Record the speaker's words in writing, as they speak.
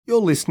You're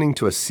listening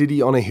to a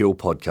City on a Hill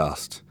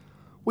podcast.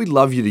 We'd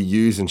love you to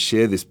use and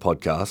share this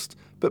podcast,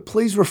 but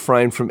please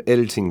refrain from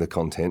editing the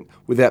content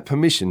without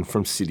permission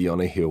from City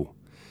on a Hill.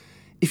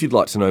 If you'd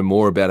like to know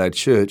more about our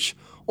church,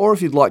 or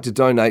if you'd like to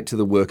donate to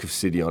the work of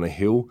City on a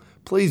Hill,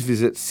 please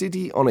visit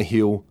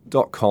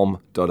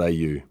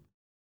cityonahill.com.au.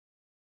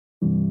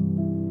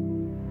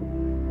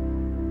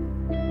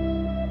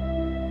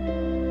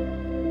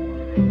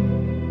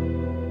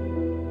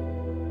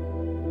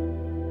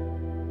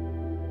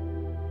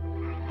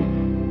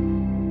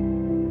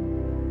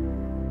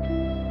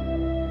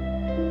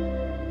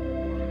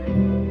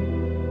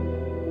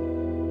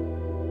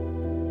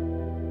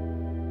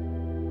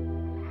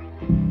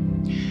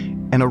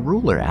 And a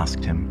ruler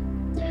asked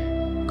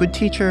him, "Good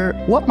teacher,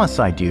 what must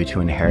I do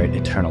to inherit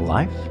eternal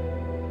life?"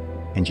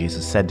 And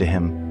Jesus said to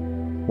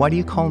him, "Why do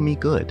you call me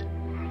good?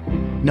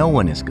 No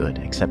one is good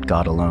except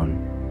God alone.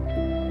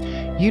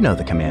 You know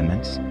the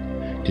commandments.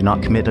 Do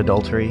not commit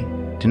adultery,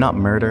 do not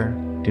murder,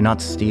 do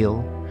not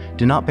steal,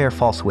 do not bear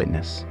false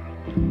witness,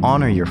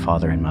 honor your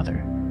father and mother."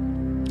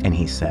 And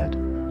he said,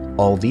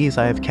 "All these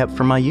I have kept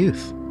from my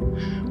youth."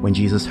 When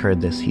Jesus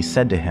heard this, he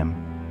said to him,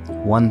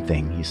 "One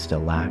thing you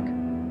still lack.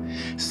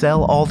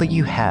 Sell all that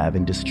you have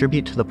and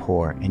distribute to the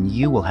poor, and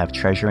you will have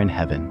treasure in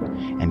heaven.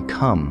 And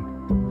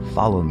come,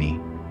 follow me."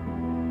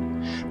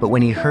 But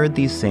when he heard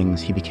these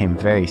things, he became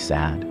very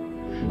sad,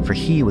 for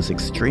he was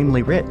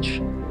extremely rich.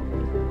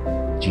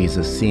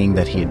 Jesus, seeing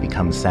that he had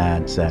become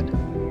sad, said,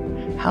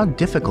 "How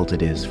difficult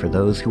it is for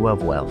those who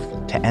have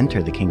wealth to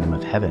enter the kingdom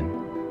of heaven.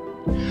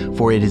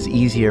 For it is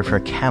easier for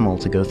a camel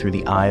to go through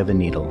the eye of a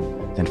needle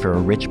than for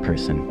a rich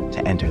person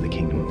to enter the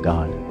kingdom of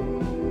God."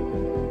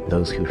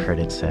 Those who heard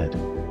it said,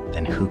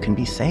 "Then who can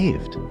be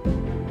saved?"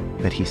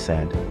 But he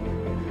said,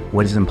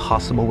 "What is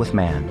impossible with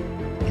man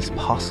is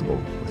possible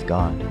with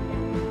God."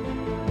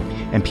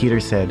 And Peter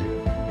said,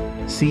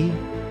 "See,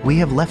 we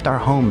have left our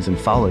homes and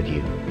followed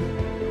you."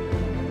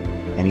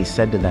 And he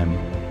said to them,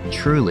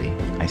 "Truly,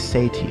 I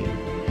say to you,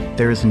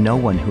 there is no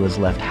one who has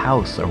left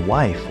house or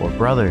wife or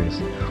brothers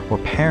or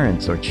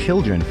parents or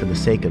children for the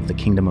sake of the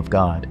kingdom of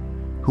God,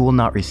 who will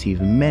not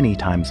receive many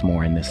times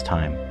more in this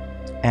time,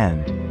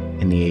 and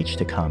in the age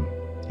to come,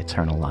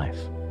 eternal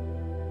life."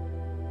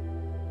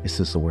 This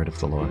is the word of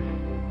the Lord.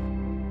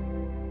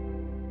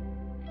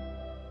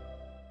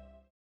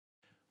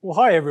 Well,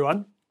 hi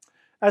everyone.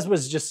 As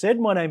was just said,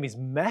 my name is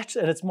Matt,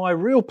 and it's my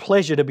real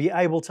pleasure to be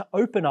able to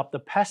open up the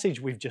passage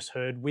we've just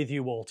heard with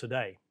you all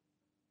today.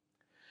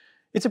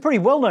 It's a pretty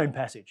well-known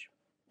passage.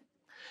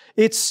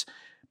 It's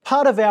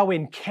part of our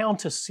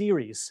Encounter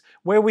series,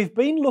 where we've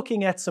been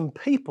looking at some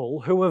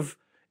people who have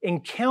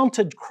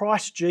encountered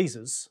Christ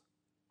Jesus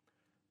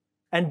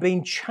and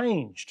been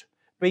changed,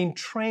 been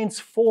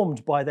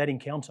transformed by that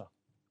encounter.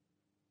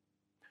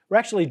 We're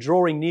actually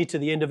drawing near to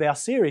the end of our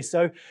series,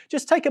 so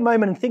just take a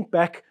moment and think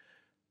back.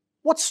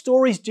 What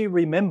stories do you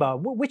remember?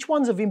 Which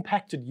ones have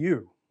impacted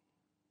you?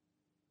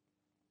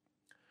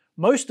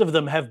 Most of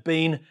them have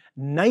been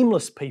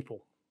nameless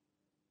people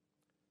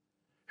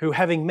who,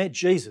 having met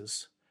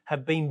Jesus,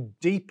 have been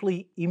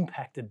deeply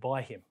impacted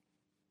by him.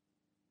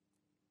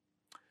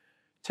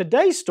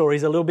 Today's story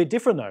is a little bit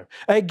different though.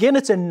 Again,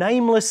 it's a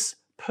nameless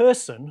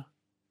person,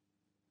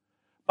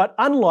 but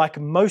unlike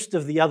most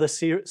of the other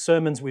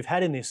sermons we've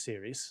had in this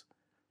series,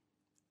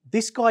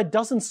 this guy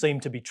doesn't seem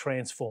to be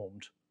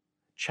transformed,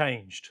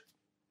 changed,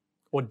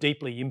 or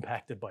deeply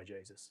impacted by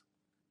Jesus.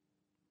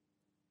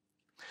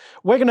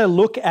 We're going to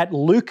look at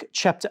Luke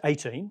chapter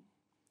 18.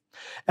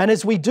 And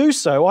as we do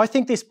so, I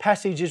think this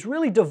passage is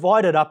really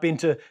divided up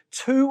into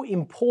two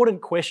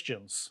important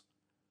questions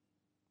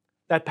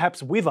that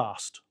perhaps we've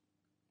asked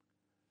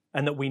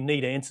and that we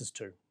need answers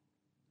to.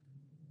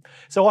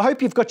 So I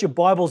hope you've got your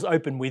Bibles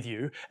open with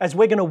you as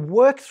we're going to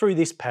work through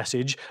this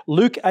passage,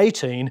 Luke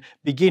 18,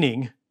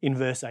 beginning in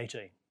verse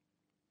 18.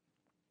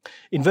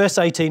 In verse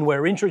 18,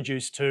 we're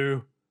introduced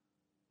to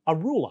a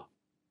ruler.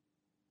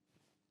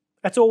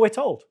 That's all we're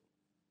told.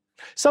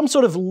 Some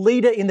sort of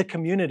leader in the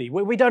community.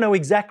 We don't know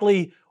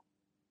exactly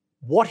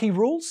what he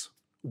rules,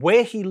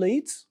 where he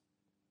leads,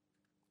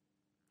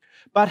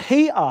 but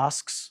he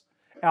asks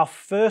our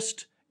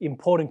first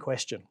important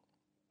question.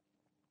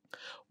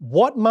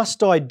 What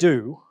must I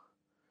do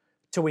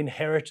to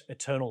inherit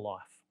eternal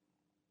life?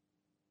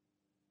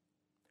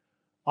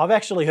 I've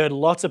actually heard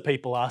lots of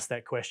people ask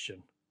that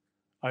question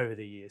over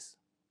the years.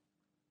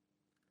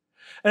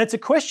 And it's a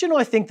question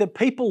I think that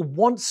people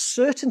want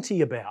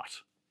certainty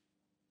about.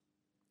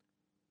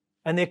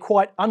 And they're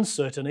quite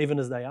uncertain even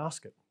as they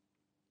ask it.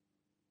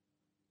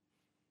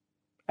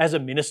 As a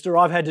minister,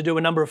 I've had to do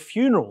a number of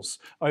funerals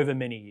over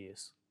many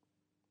years.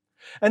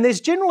 And there's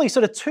generally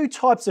sort of two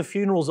types of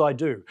funerals I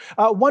do.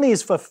 One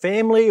is for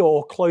family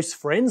or close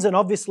friends, and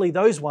obviously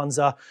those ones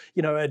are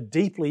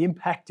deeply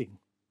impacting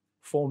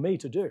for me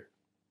to do.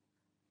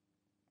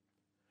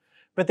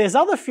 But there's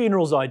other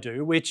funerals I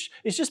do, which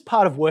is just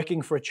part of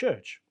working for a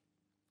church.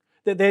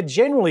 That they're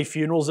generally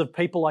funerals of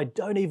people I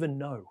don't even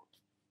know.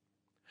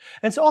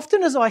 And so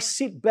often as I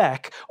sit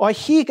back, I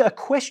hear a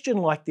question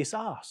like this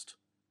asked,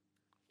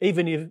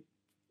 even if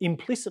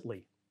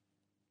implicitly.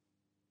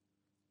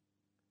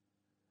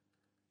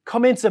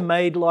 Comments are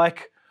made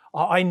like,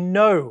 I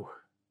know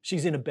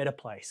she's in a better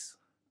place.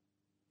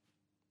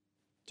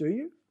 Do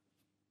you?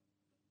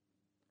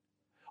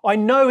 I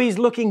know he's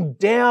looking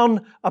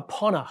down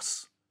upon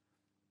us,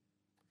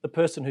 the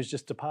person who's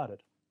just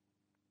departed.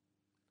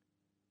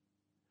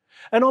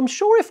 And I'm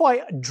sure if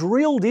I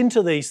drilled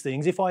into these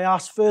things, if I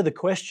asked further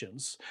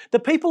questions, the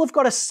people have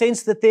got a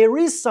sense that there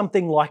is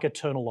something like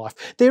eternal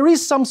life. There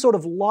is some sort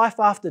of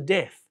life after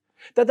death,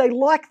 that they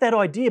like that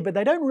idea, but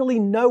they don't really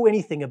know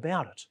anything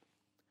about it.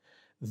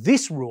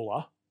 This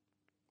ruler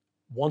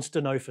wants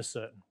to know for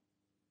certain.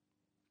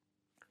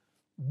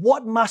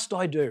 What must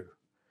I do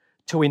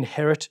to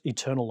inherit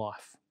eternal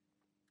life?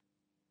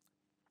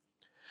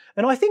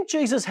 And I think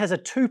Jesus has a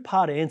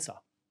two-part answer.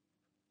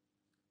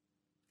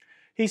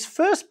 His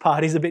first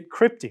part is a bit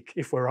cryptic,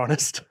 if we're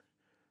honest.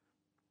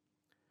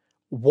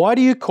 Why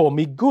do you call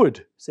me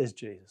good? Says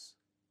Jesus.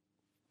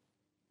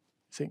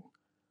 Think,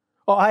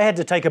 I had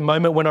to take a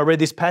moment when I read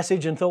this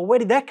passage and thought, where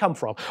did that come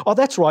from? Oh,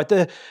 that's right.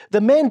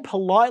 The man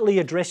politely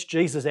addressed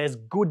Jesus as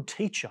good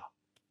teacher.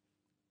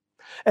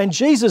 And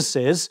Jesus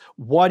says,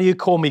 why do you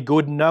call me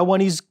good? No one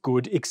is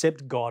good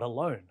except God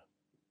alone.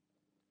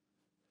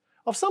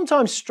 I've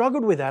sometimes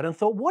struggled with that and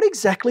thought, what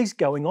exactly is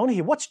going on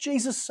here? What's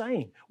Jesus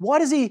saying? Why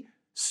does he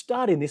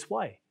start in this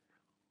way?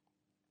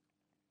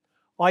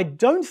 I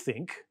don't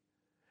think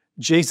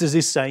Jesus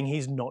is saying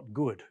he's not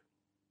good.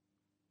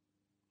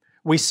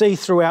 We see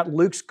throughout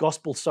Luke's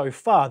gospel so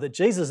far that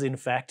Jesus is in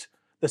fact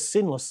the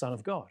sinless Son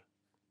of God.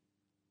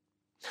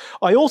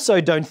 I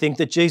also don't think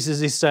that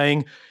Jesus is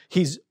saying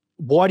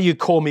why do you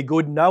call me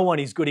good? No one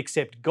is good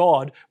except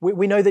God.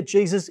 We know that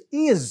Jesus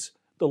is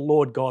the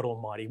Lord God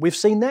Almighty. We've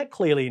seen that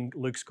clearly in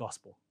Luke's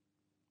gospel.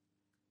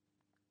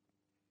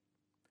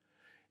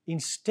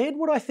 Instead,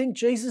 what I think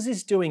Jesus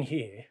is doing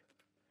here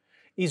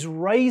is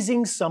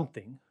raising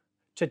something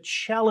to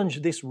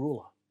challenge this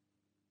ruler.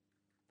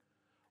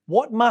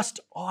 What must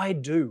I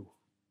do?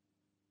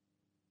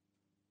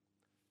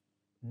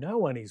 No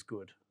one is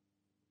good.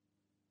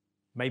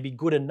 Maybe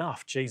good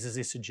enough, Jesus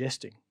is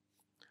suggesting.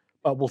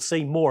 But we'll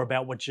see more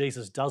about what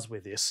Jesus does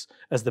with this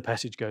as the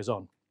passage goes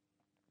on.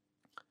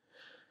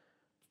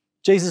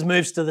 Jesus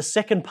moves to the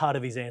second part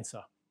of his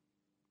answer.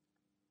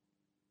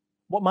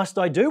 What must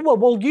I do?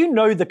 Well, you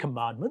know the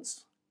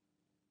commandments.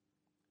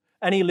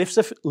 And he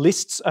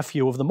lists a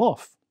few of them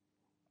off.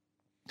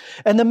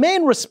 And the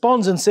man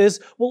responds and says,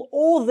 well,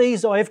 all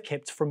these I have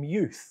kept from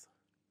youth.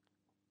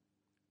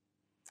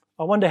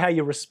 I wonder how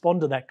you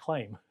respond to that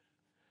claim.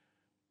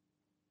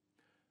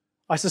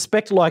 I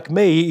suspect, like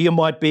me, you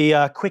might be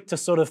quick to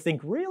sort of think,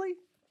 really?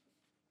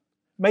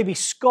 Maybe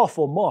scoff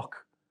or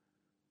mock.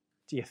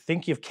 Do you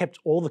think you've kept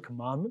all the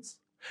commandments?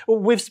 Well,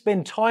 we've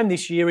spent time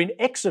this year in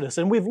Exodus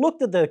and we've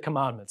looked at the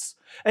commandments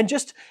and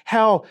just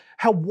how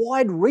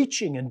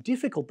wide-reaching and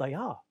difficult they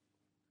are.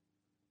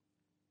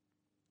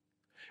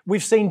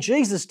 We've seen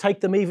Jesus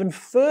take them even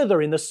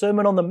further in the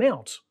Sermon on the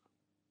Mount.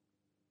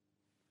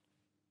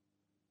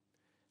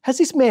 Has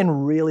this man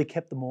really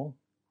kept them all?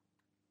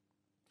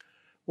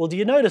 Well, do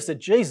you notice that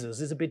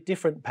Jesus is a bit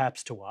different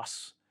perhaps to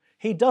us?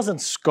 He doesn't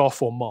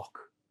scoff or mock.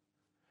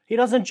 He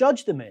doesn't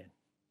judge the man.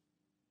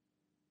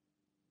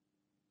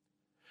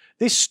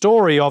 This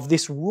story of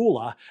this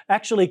ruler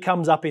actually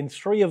comes up in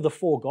 3 of the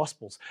 4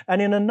 Gospels. And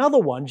in another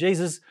one,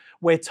 Jesus,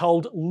 we're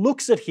told,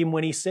 looks at him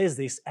when he says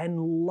this and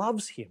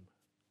loves him.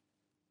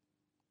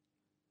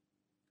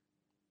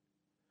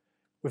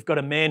 We've got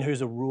a man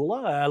who's a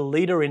ruler, a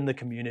leader in the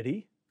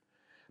community.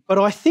 But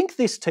I think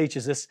this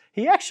teaches us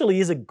he actually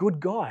is a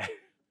good guy.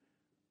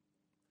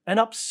 An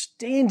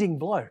upstanding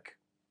bloke.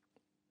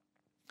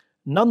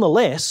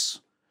 Nonetheless,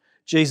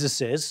 Jesus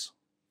says,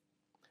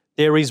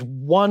 there is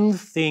one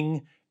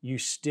thing you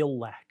still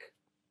lack.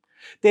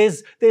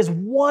 There's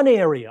one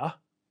area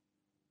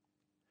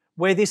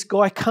where this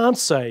guy can't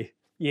say,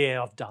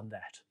 yeah, I've done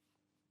that.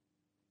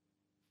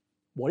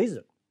 What is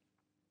it?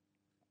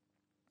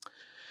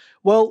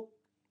 Well,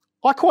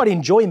 I quite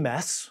enjoy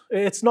maths.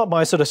 It's not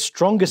my sort of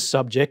strongest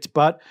subject,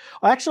 but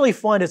I actually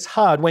find it's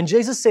hard when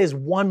Jesus says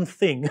one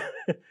thing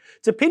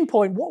to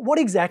pinpoint what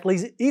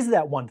exactly is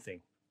that one thing.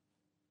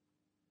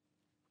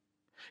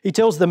 He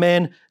tells the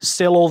man,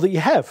 sell all that you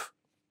have,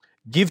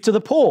 give to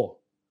the poor,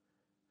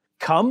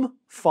 come,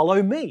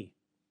 follow me.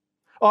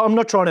 I'm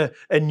not trying to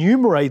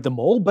enumerate them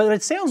all, but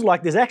it sounds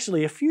like there's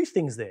actually a few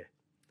things there.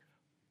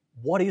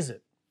 What is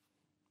it?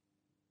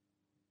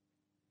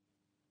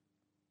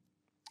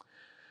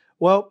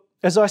 Well,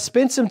 as I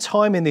spent some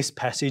time in this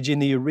passage in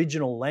the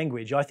original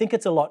language, I think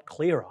it's a lot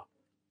clearer.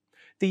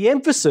 The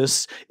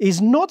emphasis is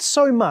not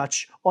so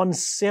much on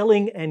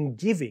selling and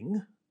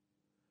giving,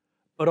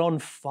 but on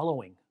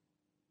following.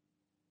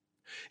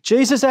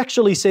 Jesus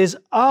actually says,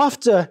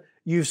 after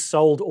you've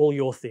sold all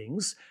your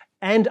things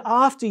and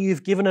after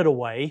you've given it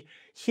away,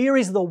 here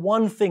is the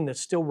one thing that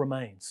still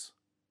remains.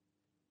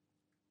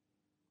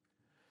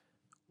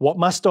 What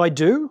must I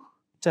do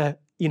to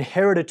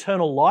inherit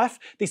eternal life?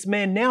 This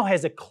man now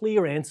has a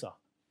clear answer.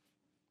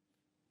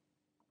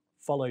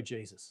 Follow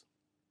Jesus.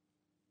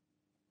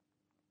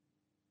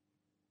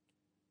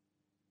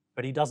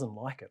 But he doesn't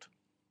like it.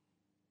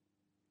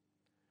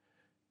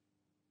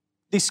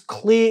 this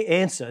clear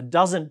answer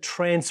doesn't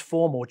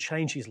transform or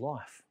change his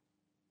life.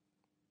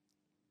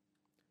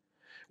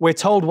 We're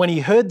told when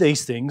he heard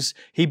these things,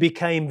 he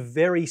became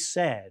very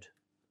sad,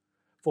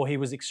 for he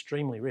was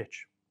extremely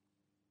rich.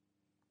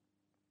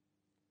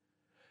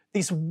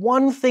 This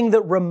one thing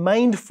that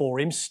remained for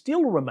him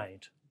still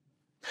remained.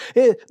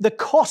 The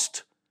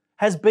cost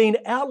has been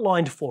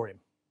outlined for him,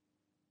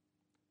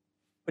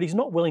 but he's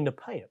not willing to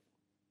pay it.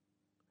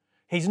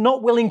 He's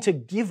not willing to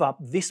give up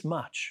this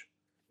much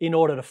in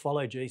order to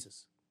follow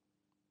Jesus.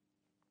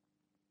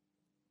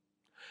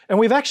 And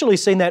we've actually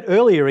seen that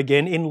earlier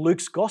again in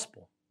Luke's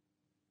Gospel.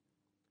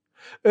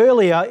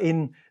 Earlier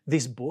in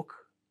this book,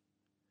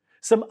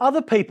 some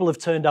other people have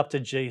turned up to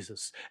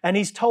Jesus and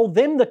he's told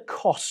them the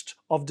cost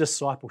of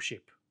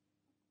discipleship.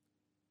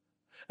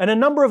 And a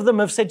number of them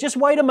have said, just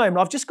wait a moment,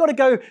 I've just got to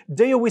go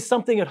deal with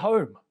something at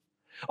home.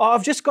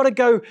 I've just got to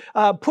go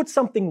put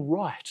something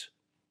right.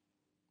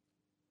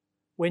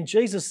 When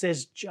Jesus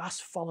says,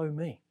 just follow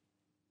me.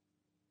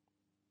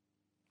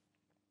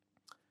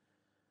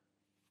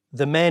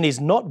 The man is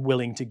not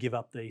willing to give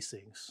up these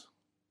things.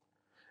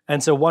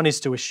 And so one is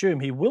to assume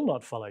he will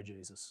not follow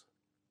Jesus.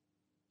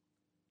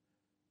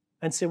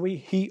 And so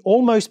he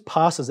almost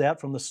passes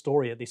out from the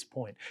story at this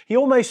point. He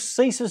almost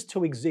ceases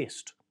to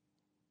exist.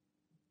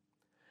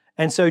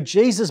 And so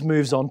Jesus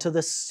moves on to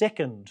the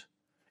second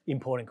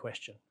important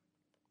question.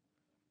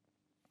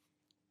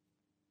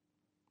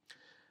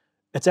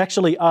 It's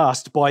actually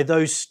asked by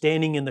those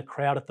standing in the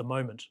crowd at the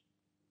moment.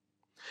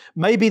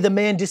 Maybe the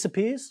man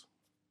disappears.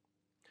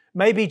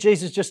 Maybe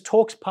Jesus just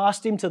talks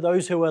past him to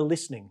those who are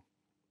listening.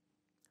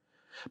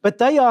 But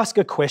they ask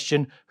a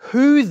question,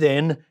 who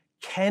then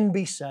can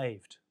be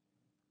saved?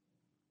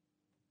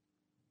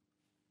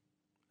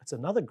 That's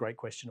another great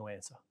question to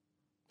answer.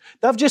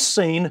 They've just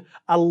seen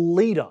a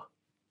leader,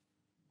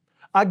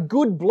 a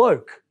good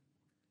bloke,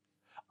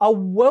 a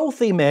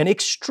wealthy man,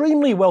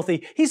 extremely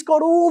wealthy. He's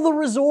got all the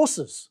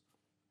resources.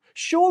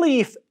 Surely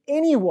if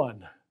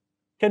anyone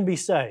can be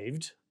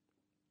saved,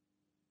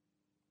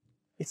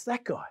 it's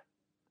that guy.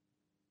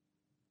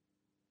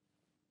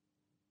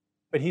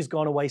 But he's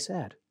gone away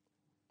sad.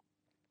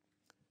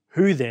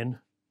 Who then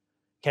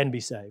can be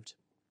saved?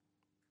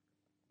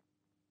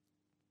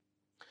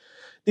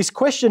 This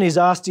question is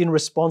asked in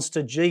response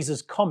to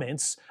Jesus'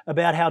 comments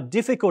about how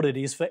difficult it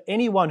is for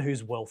anyone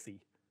who's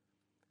wealthy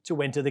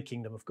to enter the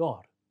kingdom of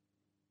God.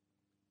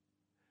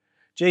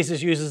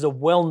 Jesus uses a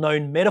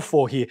well-known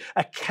metaphor here,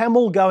 a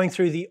camel going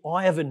through the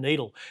eye of a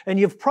needle. And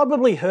you've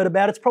probably heard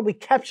about it, it's probably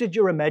captured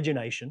your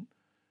imagination.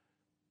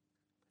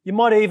 You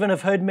might even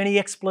have heard many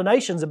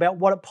explanations about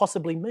what it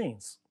possibly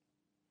means.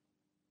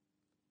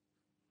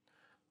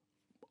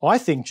 I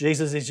think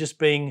Jesus is just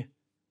being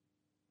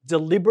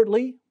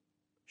deliberately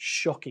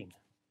shocking.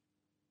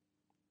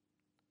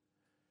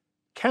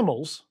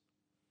 Camels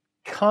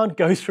can't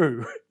go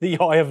through the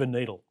eye of a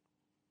needle.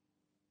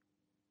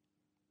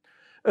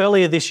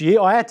 Earlier this year,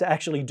 I had to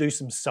actually do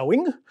some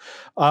sewing.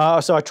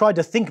 So I tried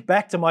to think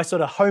back to my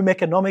sort of home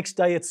economics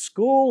day at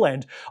school,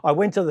 and I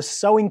went to the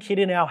sewing kit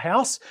in our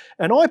house,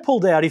 and I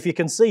pulled out, if you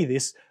can see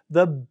this,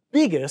 the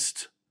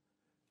biggest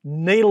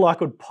needle I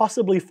could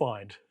possibly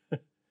find.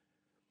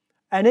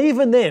 And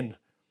even then,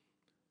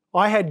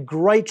 I had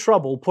great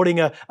trouble putting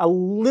a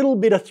little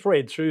bit of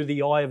thread through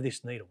the eye of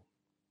this needle.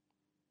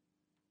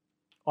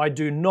 I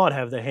do not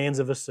have the hands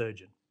of a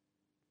surgeon.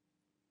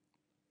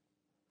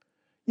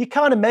 You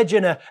can't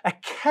imagine a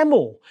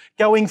camel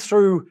going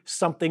through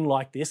something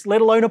like this, let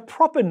alone a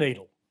proper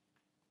needle.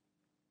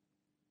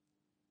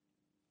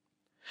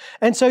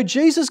 And so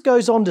Jesus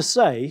goes on to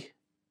say,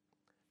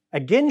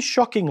 again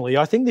shockingly,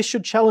 I think this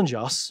should challenge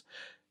us,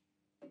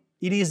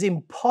 it is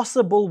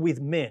impossible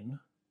with men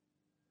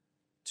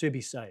to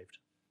be saved.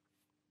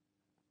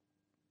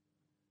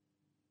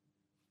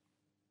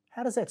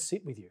 How does that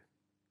sit with you?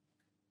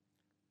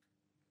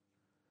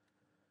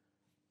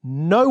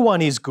 No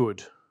one is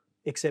good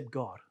except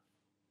God.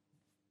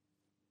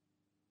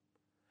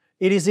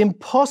 It is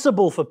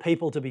impossible for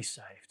people to be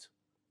saved,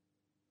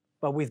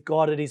 but with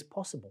God it is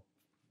possible.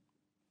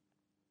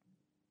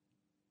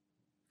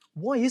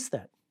 Why is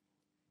that?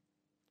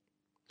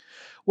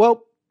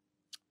 Well,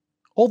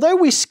 although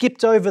we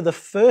skipped over the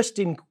first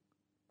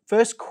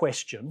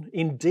question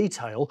in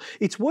detail,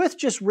 it's worth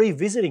just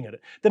revisiting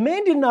it. The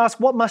man didn't ask,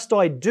 what must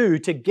I do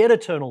to get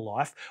eternal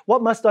life?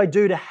 What must I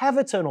do to have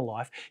eternal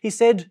life? He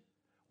said,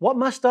 what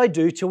must I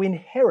do to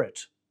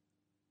inherit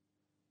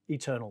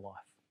eternal life?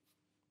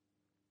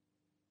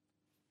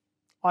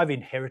 I've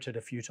inherited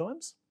a few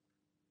times.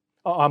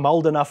 I'm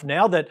old enough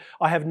now that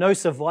I have no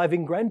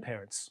surviving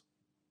grandparents.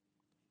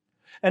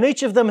 And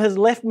each of them has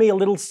left me a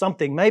little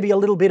something, maybe a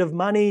little bit of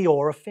money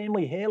or a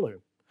family heirloom.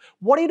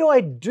 What did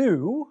I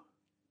do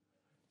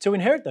to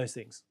inherit those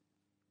things?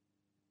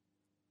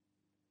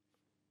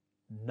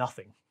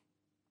 Nothing.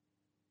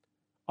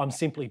 I'm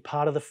simply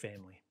part of the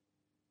family.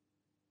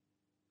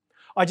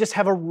 I just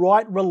have a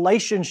right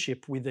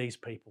relationship with these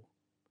people,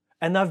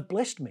 and they've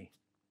blessed me.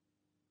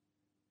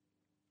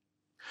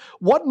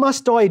 What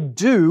must I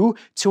do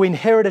to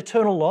inherit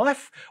eternal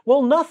life?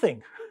 Well,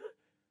 nothing.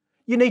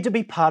 You need to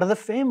be part of the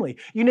family.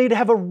 You need to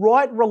have a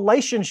right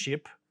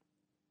relationship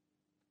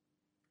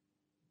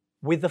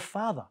with the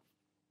Father.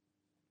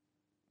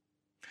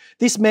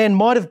 This man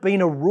might have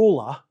been a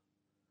ruler,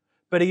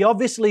 but he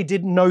obviously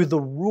didn't know the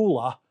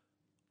ruler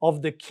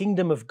of the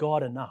kingdom of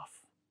God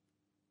enough.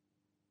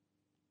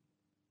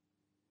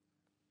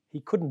 He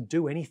couldn't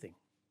do anything.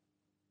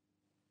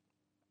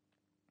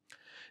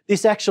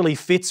 This actually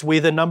fits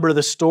with a number of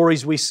the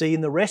stories we see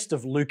in the rest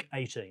of Luke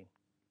 18.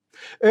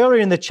 Earlier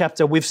in the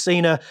chapter, we've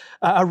seen a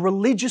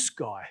religious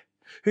guy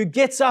who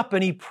gets up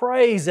and he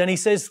prays and he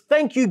says,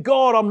 "Thank you,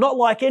 God, I'm not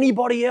like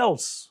anybody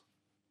else."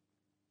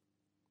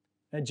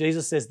 And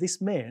Jesus says,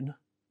 this man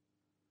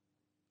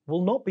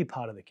will not be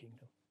part of the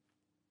kingdom.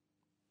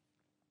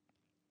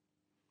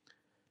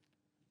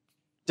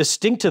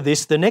 Distinct to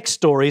this, the next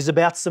story is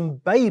about some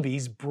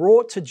babies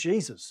brought to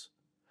Jesus.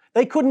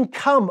 They couldn't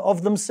come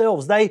of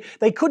themselves. They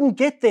couldn't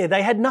get there.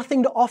 They had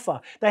nothing to offer.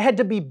 They had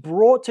to be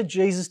brought to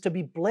Jesus to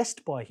be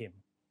blessed by him.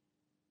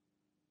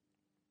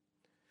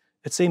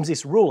 It seems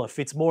this ruler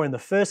fits more in the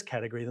first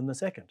category than the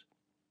second.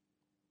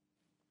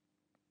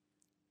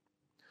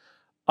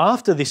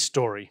 After this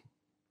story,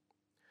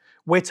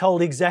 we're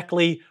told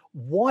exactly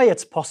why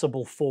it's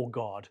possible for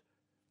God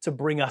to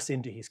bring us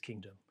into his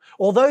kingdom.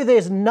 Although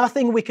there's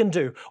nothing we can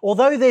do,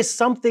 although there's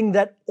something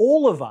that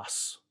all of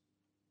us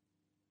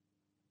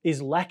is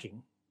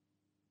lacking,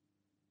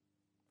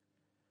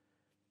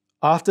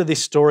 after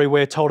this story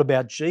we're told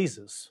about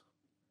Jesus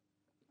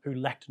who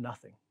lacked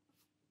nothing.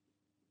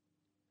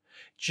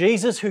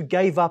 Jesus who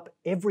gave up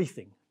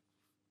everything.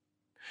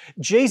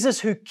 Jesus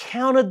who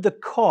counted the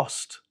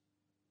cost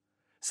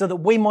so that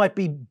we might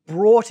be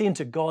brought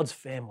into God's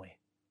family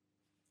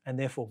and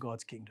therefore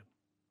God's kingdom.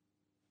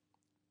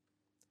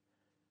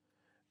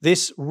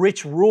 This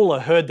rich ruler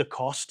heard the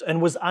cost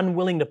and was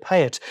unwilling to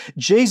pay it.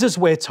 Jesus,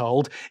 we're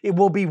told, it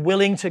will be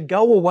willing to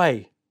go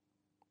away,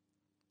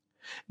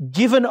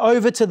 given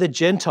over to the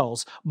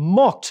Gentiles,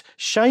 mocked,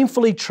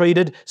 shamefully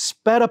treated,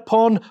 spat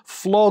upon,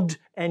 flogged,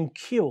 and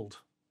killed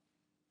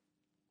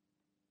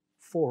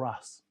for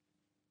us.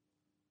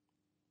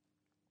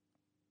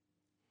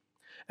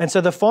 And so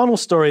the final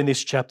story in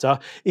this chapter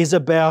is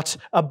about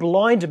a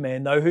blind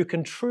man, though, who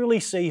can truly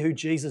see who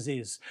Jesus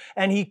is.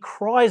 And he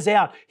cries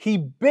out, he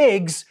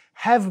begs,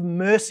 "Have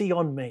mercy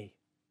on me."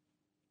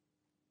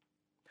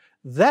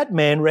 That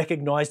man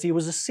recognized he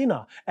was a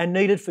sinner and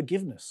needed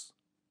forgiveness.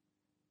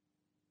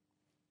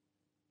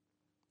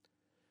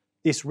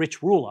 This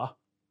rich ruler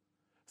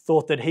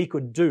thought that he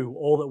could do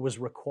all that was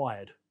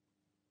required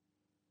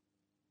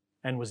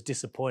and was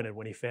disappointed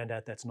when he found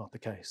out that's not the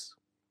case.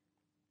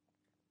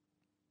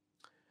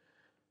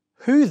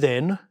 Who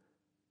then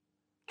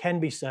can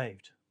be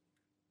saved?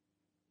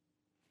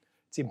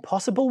 It's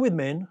impossible with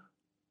men,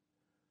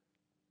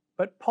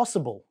 but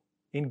possible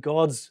in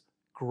God's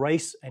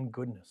grace and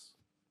goodness.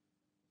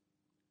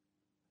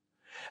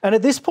 And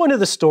at this point of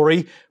the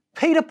story,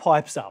 Peter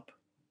pipes up.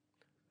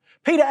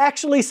 Peter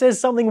actually says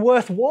something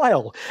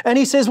worthwhile. And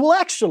he says, well,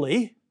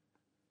 actually,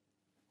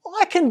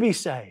 I can be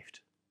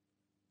saved.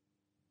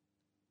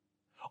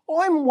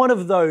 I'm one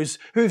of those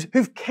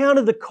who've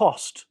counted the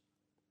cost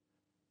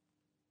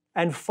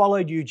and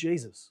followed you,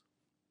 Jesus.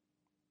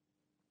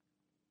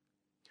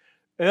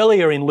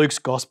 Earlier in Luke's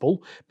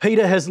gospel,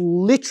 Peter has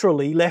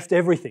literally left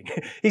everything.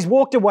 He's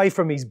walked away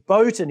from his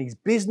boat and his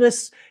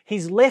business.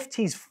 He's left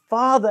his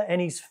father and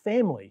his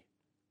family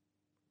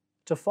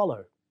to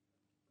follow.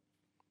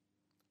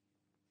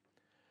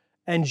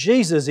 And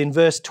Jesus in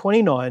verse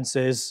 29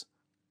 says,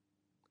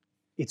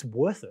 it's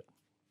worth it.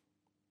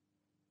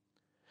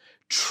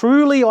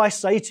 Truly I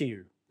say to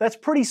you, that's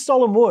pretty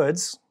solemn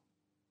words.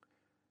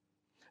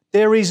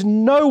 There is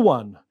no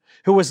one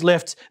who has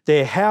left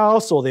their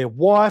house or their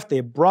wife,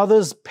 their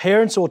brothers,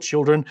 parents or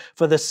children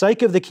for the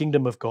sake of the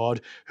kingdom of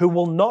God who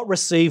will not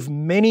receive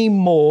many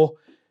more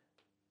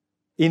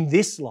in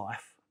this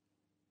life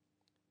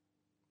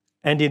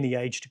and in the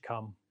age to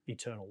come,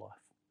 eternal life.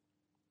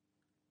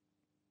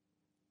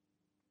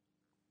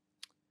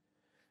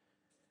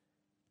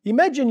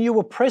 Imagine you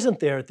were present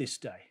there at this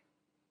day.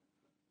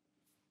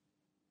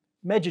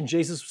 Imagine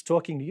Jesus was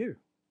talking to you.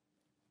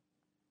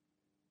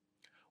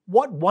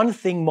 What one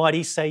thing might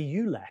he say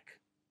you lack?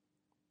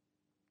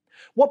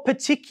 What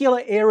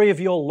particular area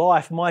of your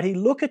life might he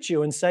look at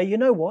you and say, you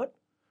know what?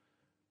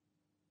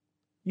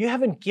 You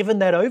haven't given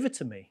that over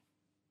to me.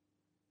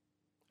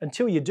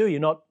 Until you do,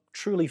 you're not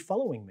truly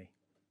following me.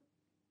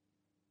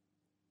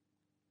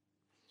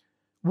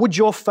 Would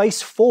your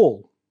face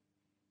fall?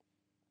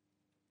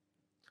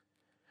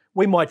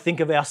 We might think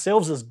of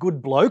ourselves as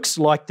good blokes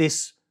like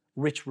this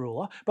rich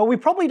ruler, but we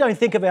probably don't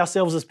think of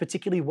ourselves as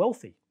particularly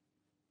wealthy.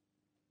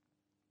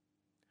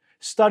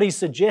 Studies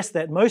suggest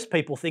that most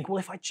people think, well,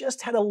 if I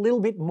just had a little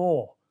bit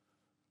more.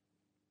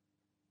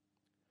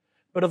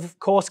 But of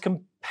course,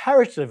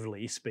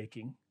 comparatively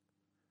speaking,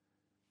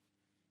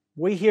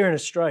 we here in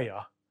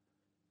Australia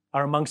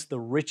are amongst the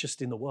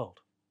richest in the world.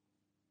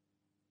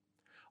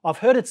 I've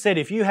heard it said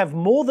if you have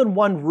more than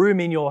one room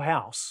in your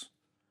house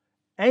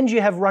and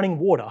you have running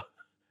water,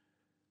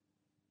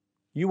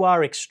 You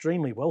are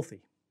extremely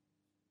wealthy.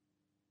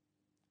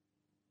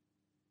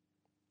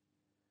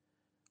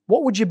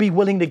 What would you be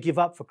willing to give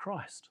up for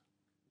Christ?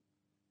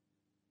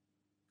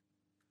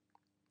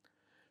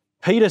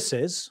 Peter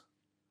says,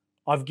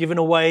 I've given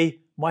away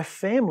my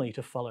family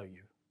to follow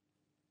you.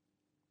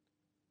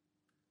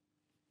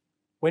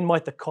 When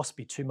might the cost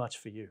be too much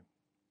for you?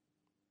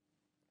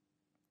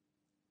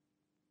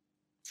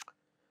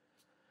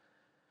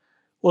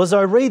 Well, as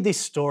I read this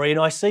story and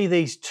I see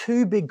these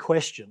two big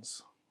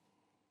questions,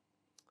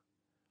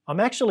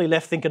 I'm actually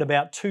left thinking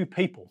about two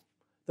people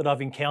that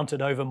I've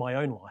encountered over my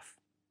own life.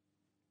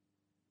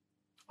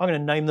 I'm going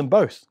to name them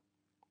both.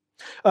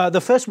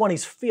 The first one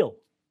is Phil.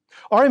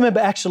 I remember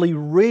actually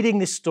reading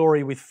this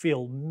story with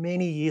Phil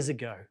many years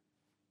ago.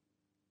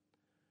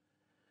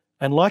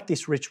 And like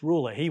this rich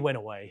ruler, he went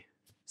away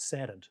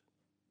saddened.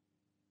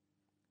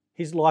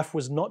 His life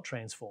was not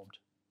transformed.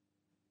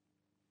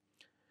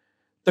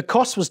 The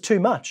cost was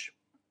too much.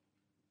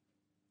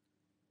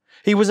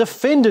 He was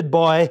offended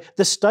by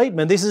the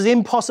statement, this is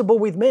impossible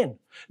with men.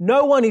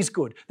 No one is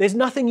good. There's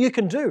nothing you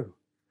can do.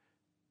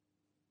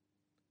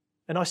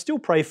 And I still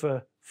pray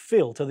for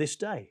Phil to this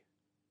day,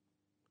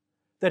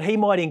 that he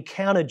might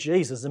encounter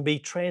Jesus and be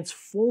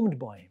transformed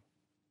by him.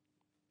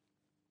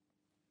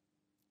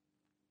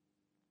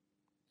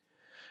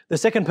 The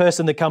second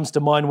person that comes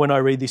to mind when I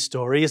read this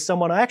story is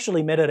someone I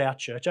actually met at our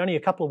church only a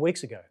couple of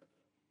weeks ago.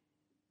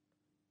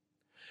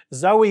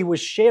 Zoe was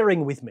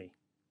sharing with me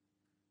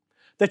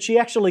that she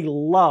actually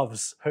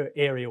loves her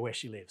area where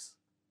she lives.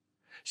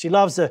 She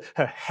loves her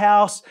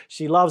house.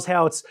 She loves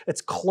how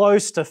it's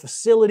close to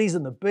facilities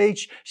and the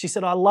beach. She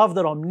said, I love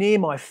that I'm near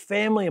my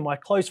family and my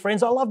close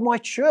friends. I love my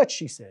church,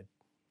 she said.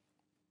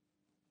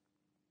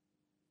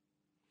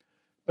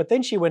 But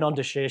then she went on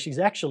to share she's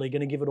actually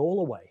going to give it all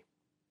away.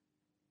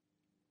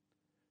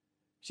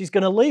 She's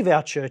going to leave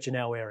our church in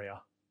our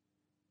area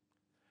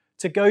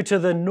to go to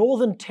the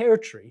Northern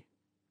Territory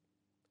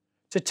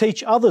to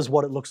teach others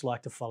what it looks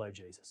like to follow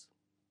Jesus.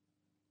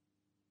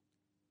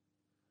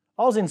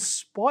 I was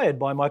inspired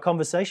by my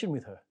conversation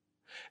with her.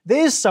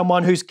 There's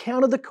someone who's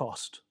counted the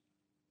cost.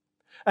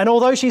 And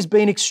although she's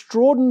been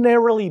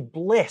extraordinarily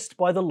blessed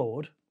by the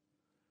Lord,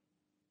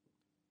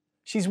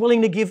 she's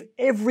willing to give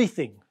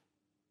everything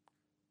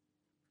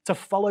to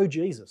follow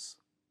Jesus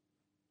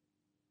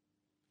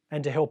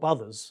and to help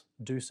others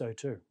do so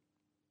too.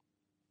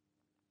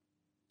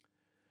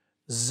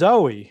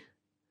 Zoe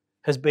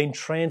has been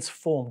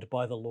transformed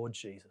by the Lord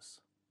Jesus.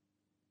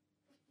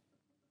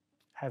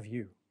 Have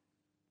you?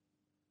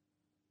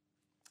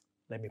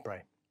 Let me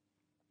pray.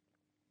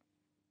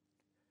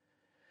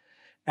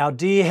 Our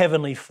dear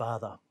Heavenly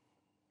Father,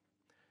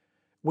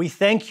 we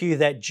thank you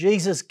that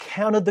Jesus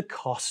counted the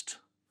cost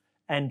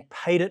and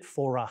paid it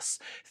for us.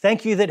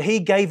 Thank you that He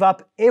gave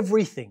up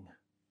everything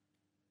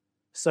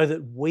so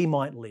that we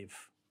might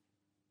live.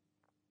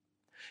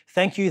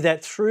 Thank you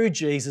that through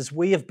Jesus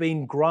we have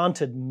been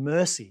granted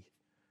mercy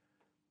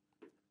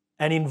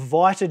and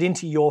invited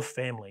into your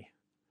family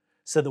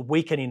so that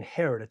we can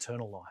inherit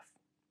eternal life.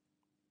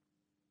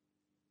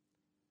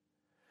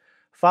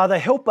 Father,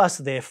 help us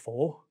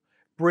therefore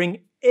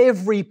bring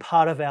every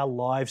part of our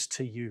lives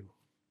to you.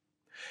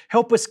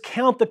 Help us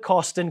count the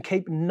cost and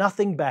keep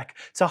nothing back,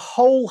 to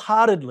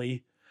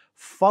wholeheartedly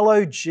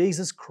follow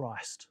Jesus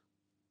Christ.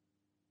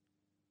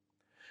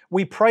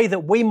 We pray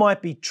that we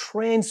might be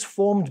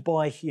transformed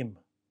by Him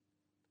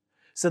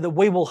so that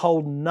we will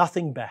hold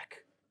nothing back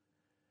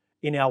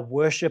in our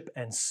worship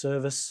and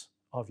service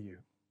of you.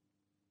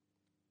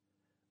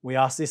 We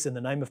ask this in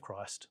the name of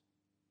Christ.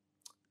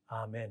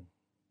 Amen.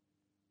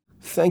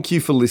 Thank you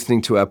for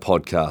listening to our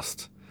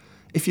podcast.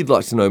 If you'd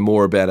like to know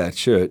more about our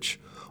church,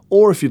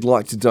 or if you'd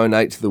like to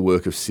donate to the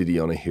work of City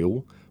on a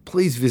Hill,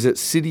 please visit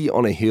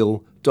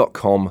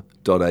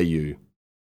cityonahill.com.au.